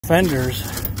fenders,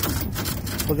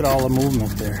 look at all the movement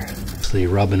there.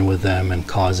 Rubbing with them and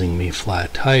causing me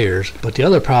flat tires. But the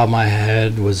other problem I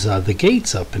had was the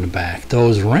gates up in the back.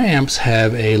 Those ramps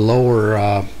have a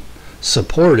lower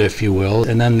support, if you will,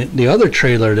 and then the other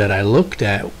trailer that I looked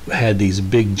at had these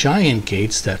big giant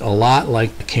gates that a lot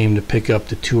like came to pick up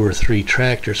the 2 or 3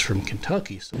 tractors from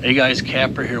Kentucky. Hey guys,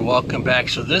 Capper here, welcome back.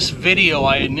 So this video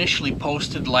I initially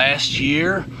posted last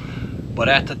year, but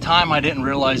at the time I didn't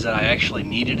realize that I actually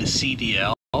needed a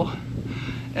CDL,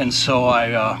 and so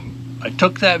I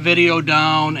took that video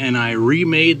down and I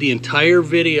remade the entire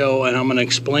video, and I'm going to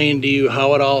explain to you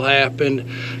how it all happened,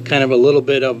 kind of a little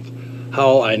bit of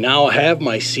how I now have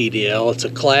my CDL. It's a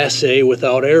Class A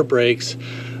without air brakes,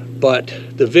 but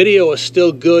the video is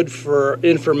still good for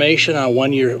information on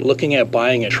when you're looking at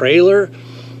buying a trailer.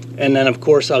 And then of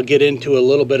course I'll get into a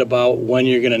little bit about when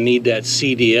you're going to need that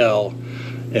CDL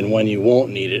and when you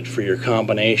won't need it for your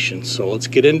combination. So let's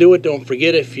get into it. Don't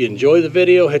forget, if you enjoy the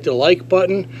video, hit the like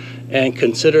button and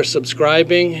consider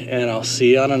subscribing, and I'll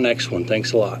see you on the next one.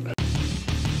 Thanks a lot.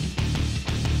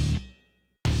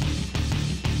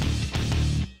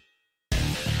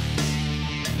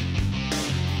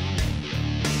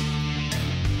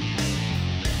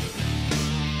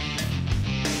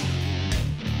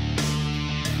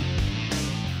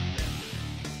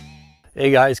 Hey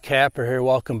guys, Capper here,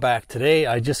 welcome back. Today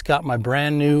I just got my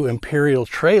brand new Imperial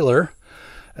trailer.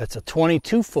 It's a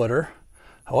 22 footer.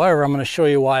 However, I'm going to show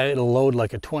you why it'll load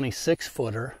like a 26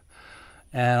 footer.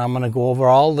 And I'm going to go over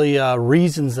all the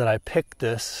reasons that I picked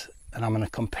this. And I'm going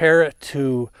to compare it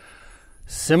to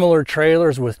similar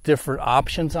trailers with different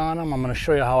options on them. I'm going to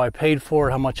show you how I paid for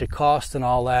it, how much it cost and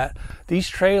all that. These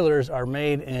trailers are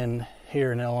made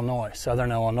here in Illinois,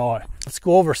 Southern Illinois. Let's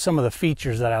go over some of the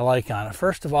features that I like on it.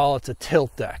 First of all, it's a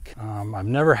tilt deck. I've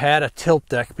never had a tilt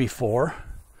deck before.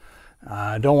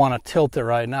 I don't want to tilt it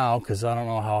right now because I don't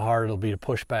know how hard it'll be to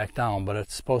push back down, but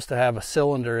it's supposed to have a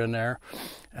cylinder in there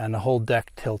and the whole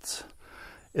deck tilts.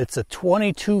 It's a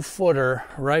 22 footer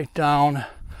right down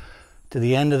to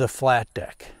the end of the flat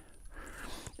deck.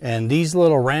 And these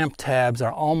little ramp tabs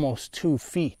are almost 2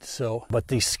 feet. But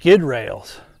these skid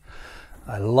rails,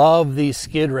 I love these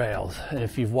skid rails.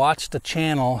 If you've watched the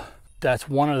channel, that's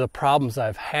one of the problems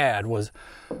I've had was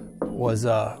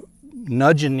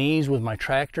nudging these with my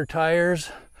tractor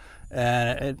tires,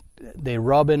 and they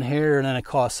rub in here and then it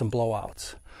caused some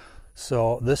blowouts.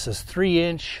 So this is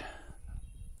 3-inch,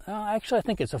 actually I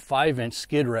think it's a 5-inch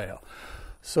skid rail.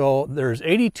 So there's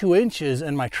 82 inches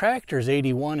and my tractor is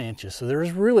 81 inches. So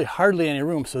there's really hardly any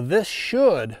room. So this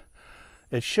should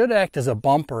act as a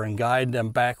bumper and guide them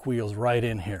back wheels right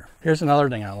in here. Here's another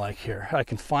thing I like here. I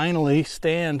can finally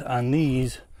stand on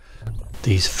these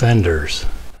fenders.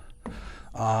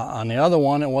 On the other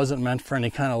one, it wasn't meant for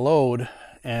any kind of load,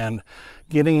 and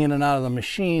getting in and out of the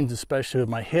machines, especially with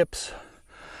my hips,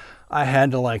 I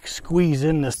had to like squeeze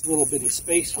in this little bitty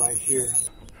space right here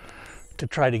to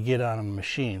try to get on a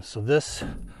machine. So this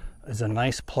is a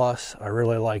nice plus. I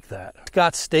really like that. It's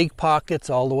got stake pockets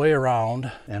all the way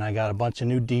around, and I got a bunch of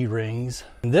new D-rings.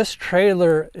 This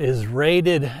trailer is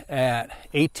rated at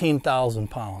 18,000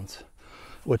 pounds,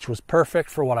 which was perfect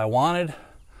for what I wanted.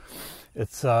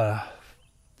 It's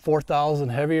 4,000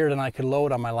 heavier than I could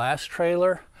load on my last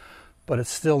trailer, but it's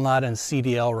still not in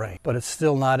CDL range.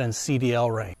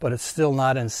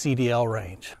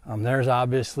 There's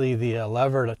obviously the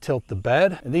lever to tilt the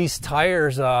bed. These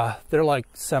tires, they're like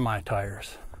semi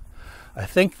tires. I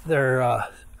think they're,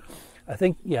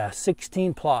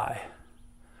 16 ply.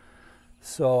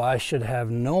 So I should have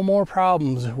no more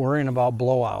problems worrying about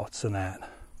blowouts and that.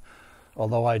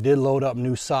 Although I did load up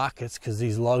new sockets because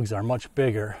these lugs are much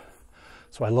bigger.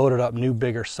 So I loaded up new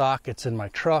bigger sockets in my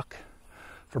truck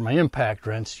for my impact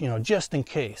wrench, just in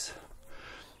case.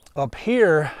 Up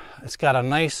here, it's got a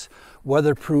nice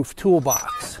weatherproof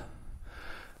toolbox.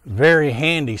 Very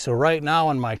handy. So right now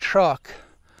in my truck,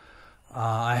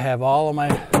 I have all of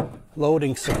my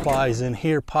loading supplies in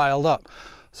here piled up.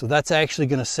 So that's actually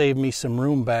going to save me some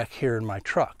room back here in my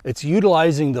truck. It's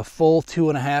utilizing the full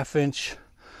 2.5-inch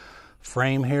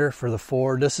frame here for the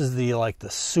Ford. This is the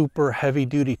super heavy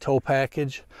duty tow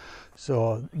package.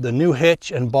 So the new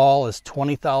hitch and ball is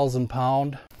 20,000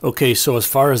 pound. Okay, so as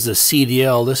far as the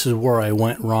CDL, this is where I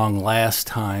went wrong last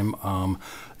time.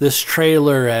 This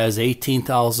trailer has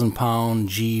 18,000 pound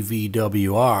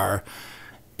GVWR,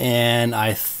 and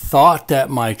I thought that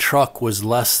my truck was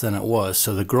less than it was.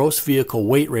 So the gross vehicle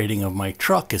weight rating of my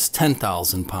truck is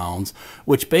 10,000 pounds,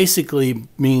 which basically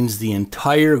means the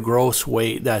entire gross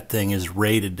weight that thing is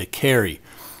rated to carry.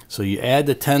 So you add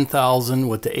the 10,000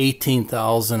 with the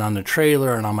 18,000 on the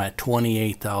trailer, and I'm at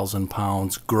 28,000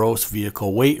 pounds gross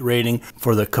vehicle weight rating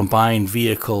for the combined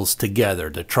vehicles together,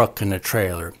 the truck and the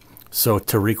trailer. So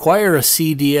to require a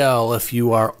CDL, if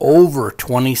you are over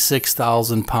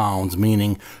 26,000 pounds,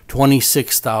 meaning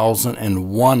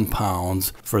 26,001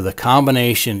 pounds, for the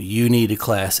combination, you need a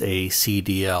Class A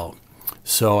CDL.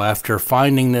 So after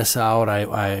finding this out,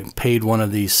 I paid one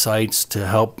of these sites to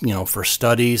help, for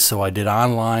studies. So I did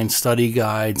online study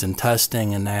guides and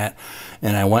testing and that,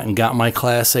 and I went and got my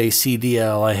Class A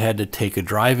CDL. I had to take a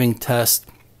driving test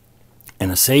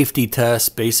and a safety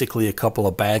test, basically a couple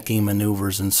of backing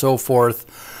maneuvers and so forth.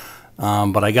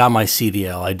 But I got my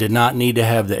CDL. I did not need to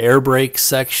have the air brake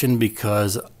section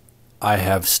because I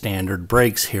have standard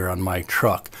brakes here on my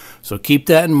truck. So keep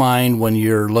that in mind when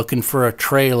you're looking for a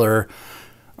trailer.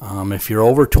 If you're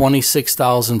over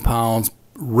 26,000 pounds,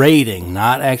 rating,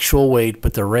 not actual weight,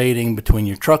 but the rating between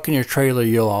your truck and your trailer,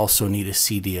 you'll also need a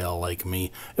CDL like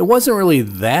me. It wasn't really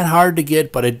that hard to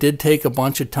get, but it did take a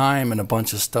bunch of time and a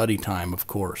bunch of study time, of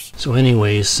course. So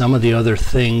anyways, some of the other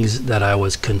things that I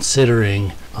was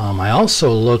considering, I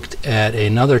also looked at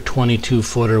another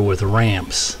 22-footer with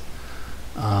ramps.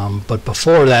 But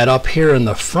before that, up here in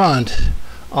the front,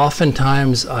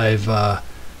 oftentimes I've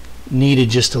needed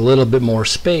just a little bit more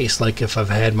space, like if I've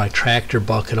had my tractor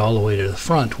bucket all the way to the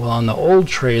front. Well, on the old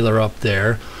trailer up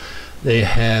there, they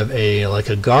have like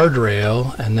a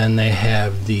guardrail, and then they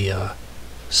have the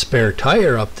spare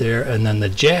tire up there, and then the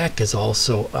jack is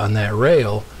also on that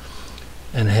rail,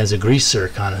 and it has a grease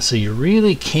zerk on it. So you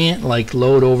really can't like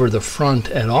load over the front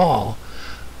at all.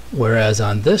 Whereas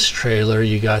on this trailer,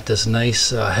 you got this nice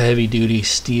heavy-duty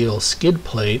steel skid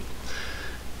plate,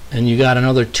 and you got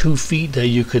another 2 feet that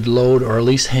you could load or at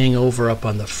least hang over up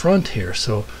on the front here.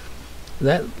 So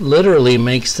that literally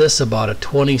makes this about a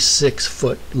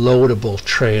 26-foot loadable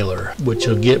trailer, which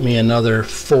will get me another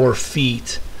 4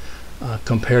 feet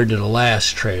compared to the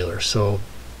last trailer. So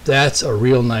that's a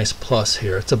real nice plus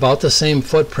here. It's about the same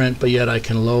footprint, but yet I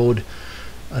can load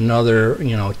another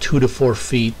 2 to 4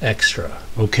 feet extra.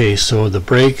 Okay, so the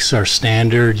brakes are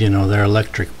standard, they're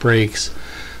electric brakes.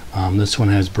 This one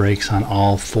has brakes on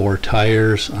all 4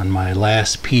 tires. On my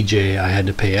last PJ, I had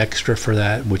to pay extra for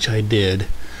that, which I did.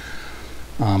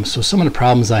 So some of the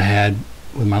problems I had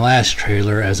with my last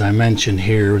trailer, as I mentioned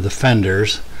here, the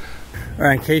fenders. All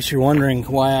right, in case you're wondering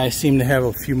why I seem to have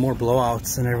a few more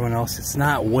blowouts than everyone else, it's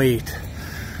not weight.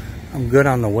 I'm good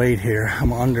on the weight here.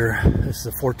 I'm under, this is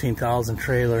a 14,000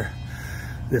 trailer.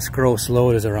 This gross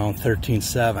load is around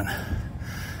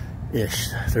 13.7-ish,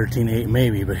 13.8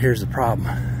 maybe, but here's the problem.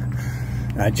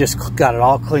 I just got it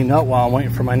all cleaned up while I'm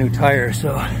waiting for my new tire.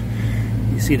 So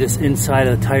you see this inside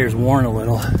of the tire's worn a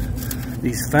little.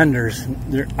 These fenders,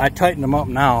 I tighten them up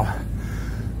now,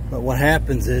 but what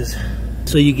happens is,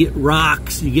 so you get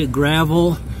rocks, you get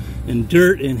gravel and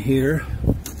dirt in here.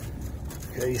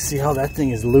 Okay, you see how that thing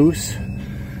is loose?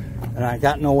 And I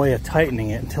got no way of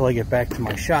tightening it until I get back to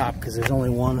my shop, because there's only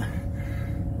one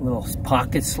little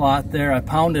pocket slot there. I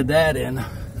pounded that in.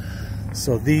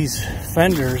 So these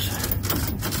fenders,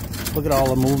 look at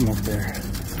all the movement there.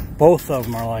 Both of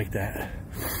them are like that.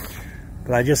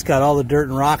 But I just got all the dirt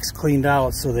and rocks cleaned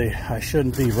out, so I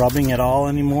shouldn't be rubbing at all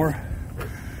anymore.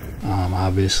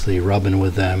 Obviously rubbing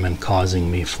with them and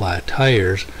causing me flat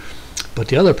tires. But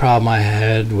the other problem I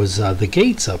had was the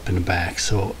gates up in the back.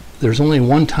 So there's only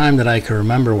one time that I can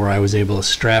remember where I was able to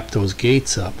strap those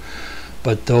gates up.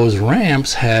 But those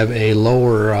ramps have a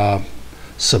lower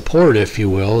support, if you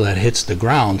will, that hits the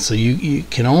ground. So you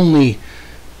can only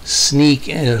sneak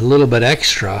in a little bit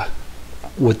extra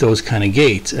with those kind of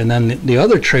gates. And then the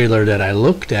other trailer that I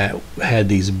looked at had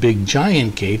these big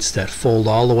giant gates that fold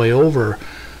all the way over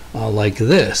like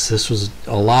this. This was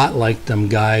a lot like them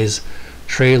guys'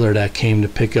 trailer that came to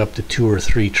pick up the 2 or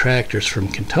 3 tractors from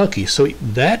Kentucky. So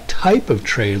that type of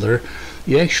trailer,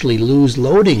 you actually lose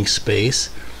loading space,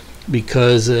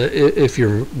 because if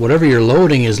whatever you're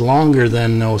loading is longer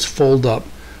than those fold-up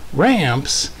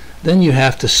ramps, then you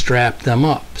have to strap them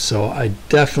up. So I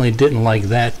definitely didn't like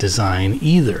that design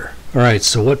either. Alright,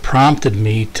 so what prompted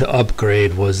me to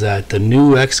upgrade was that the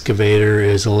new excavator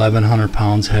is 1,100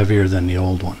 pounds heavier than the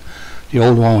old one. The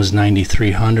old one was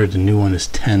 9,300, the new one is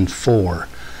 10,400.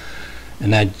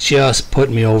 And that just put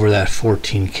me over that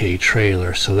 14K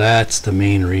trailer. So that's the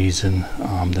main reason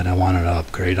that I wanted to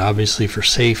upgrade. Obviously for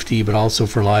safety, but also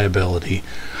for liability.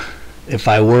 If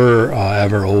I were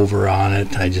ever over on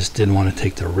it, I just didn't want to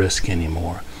take the risk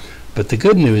anymore. But the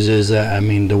good news is that, I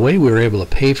mean, the way we were able to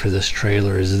pay for this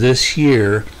trailer is this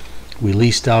year we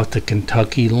leased out the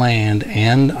Kentucky land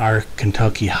and our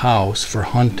Kentucky house for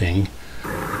hunting.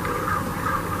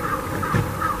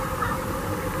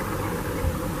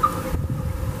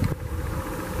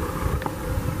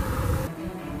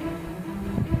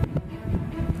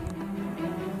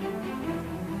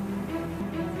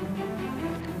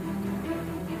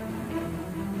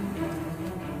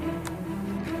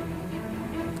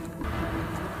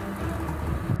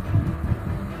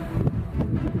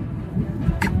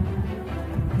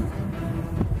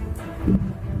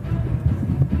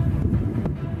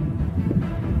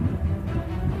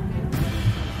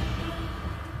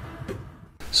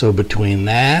 So between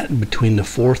that, between the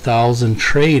 $4,000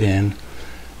 trade-in,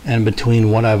 and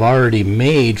between what I've already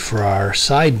made for our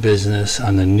side business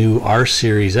on the new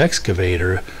R-Series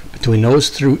excavator, between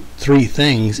those three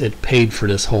things, it paid for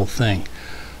this whole thing.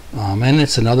 And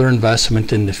it's another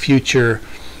investment in the future.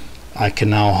 I can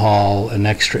now haul an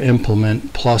extra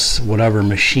implement plus whatever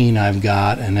machine I've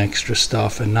got and extra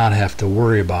stuff and not have to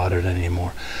worry about it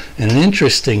anymore. And an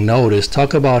interesting note is,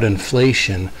 talk about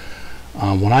inflation.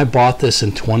 When I bought this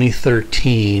in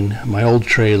 2013, my old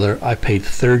trailer, I paid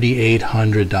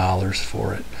 $3,800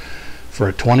 for it. For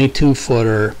a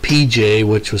 22-footer PJ,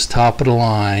 which was top of the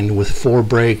line with 4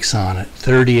 brakes on it,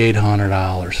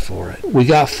 $3,800 for it. We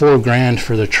got $4,000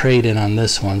 for the trade-in on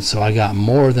this one, so I got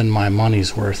more than my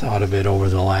money's worth out of it over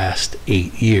the last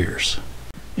 8 years.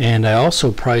 And I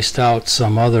also priced out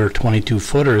some other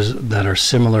 22-footers that are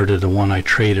similar to the one I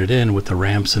traded in, with the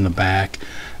ramps in the back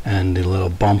and the little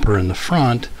bumper in the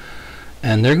front,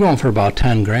 and they're going for about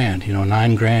 $10,000, you know,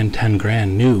 $9,000, $10,000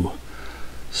 new.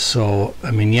 So I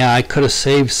mean, yeah, I could have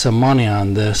saved some money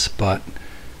on this, but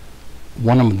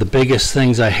one of the biggest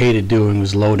things I hated doing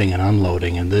was loading and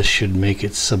unloading, and this should make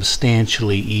it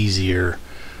substantially easier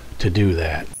to do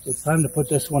that. It's time to put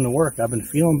this one to work. I've been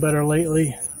feeling better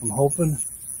lately. I'm hoping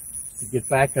to get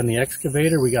back on the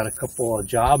excavator. We got a couple of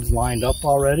jobs lined up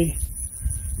already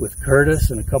with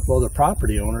Curtis and a couple other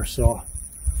property owners, so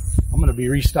I'm going to be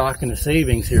restocking the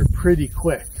savings here pretty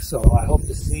quick. So I hope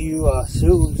to see you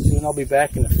soon. Soon I'll be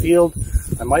back in the field.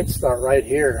 I might start right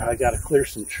here. I got to clear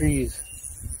some trees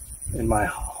in my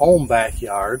home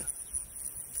backyard,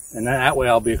 and that way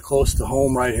I'll be close to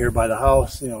home right here by the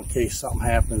house, you know, in case something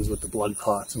happens with the blood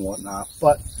clots and whatnot.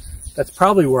 But that's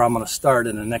probably where I'm going to start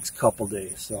in the next couple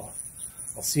days. So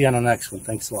I'll see you on the next one.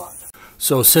 Thanks a lot.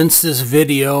 So since this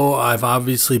video, I've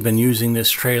obviously been using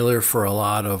this trailer for a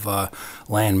lot of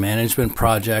land management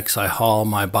projects. I haul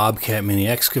my Bobcat mini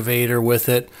excavator with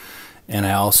it, and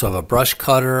I also have a brush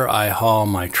cutter. I haul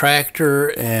my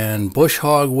tractor and bush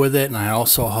hog with it, and I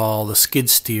also haul the skid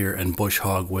steer and bush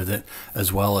hog with it,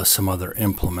 as well as some other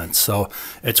implements. So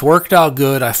it's worked out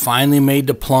good. I finally made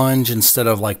the plunge instead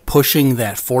of like pushing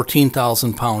that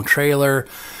 14,000 pound trailer.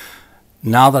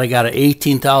 Now that I got an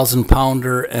 18,000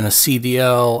 pounder and a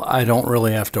CDL, I don't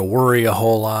really have to worry a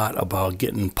whole lot about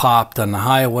getting popped on the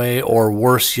highway, or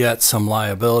worse yet, some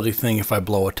liability thing if I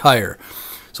blow a tire.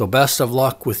 So best of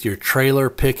luck with your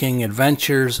trailer picking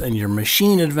adventures and your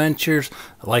machine adventures.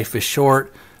 Life is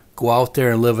short. Go out there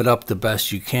and live it up the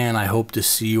best you can. I hope to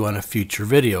see you on a future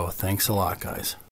video. Thanks a lot, guys.